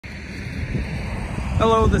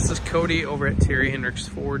Hello, this is Cody over at Terry Hendricks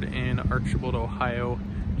Ford in Archibald, Ohio.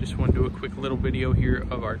 Just want to do a quick little video here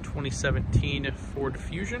of our 2017 Ford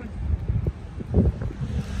Fusion.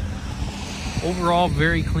 Overall,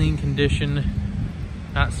 very clean condition.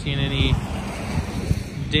 Not seeing any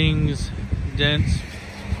dings, dents,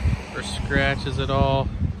 or scratches at all.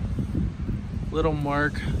 Little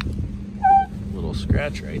mark, little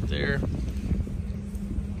scratch right there.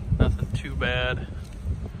 Nothing too bad.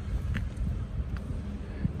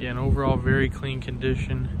 Yeah, and overall very clean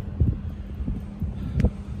condition.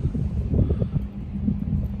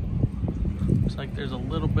 Looks like there's a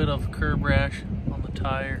little bit of curb rash on the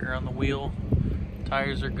tire or on the wheel.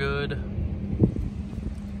 Tires are good.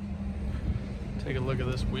 Take a look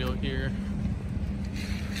at this wheel here.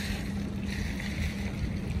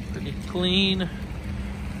 Pretty clean.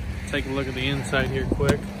 Take a look at the inside here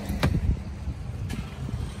quick.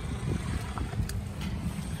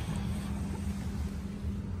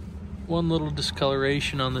 One little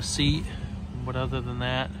discoloration on the seat, but other than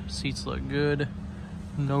that, seats look good.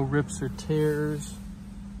 No rips or tears.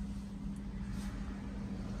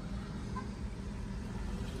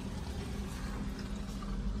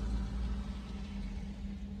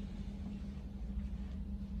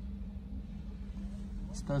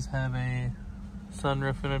 This does have a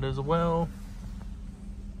sunroof in it as well.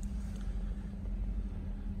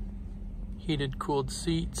 Heated, cooled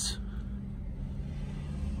seats.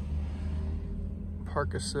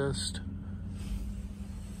 Park assist.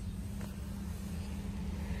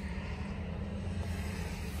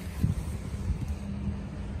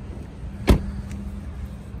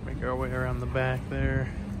 Make our way around the back there.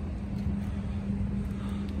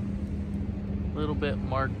 A little bit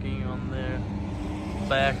marking on the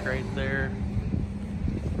back right there.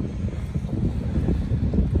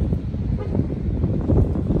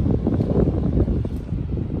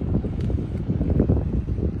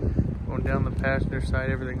 Down the passenger side,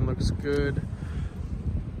 everything looks good.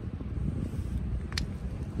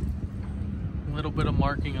 A little bit of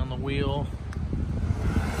marking on the wheel,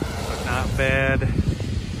 but not bad.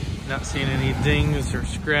 Not seeing any dings or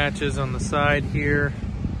scratches on the side here.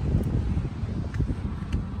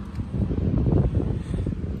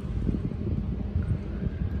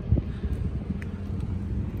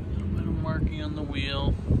 A little bit of marking on the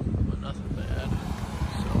wheel, but nothing bad.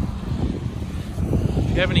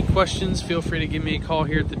 If you have any questions, feel free to give me a call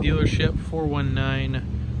here at the dealership,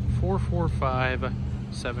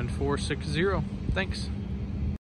 419-445-7460. Thanks.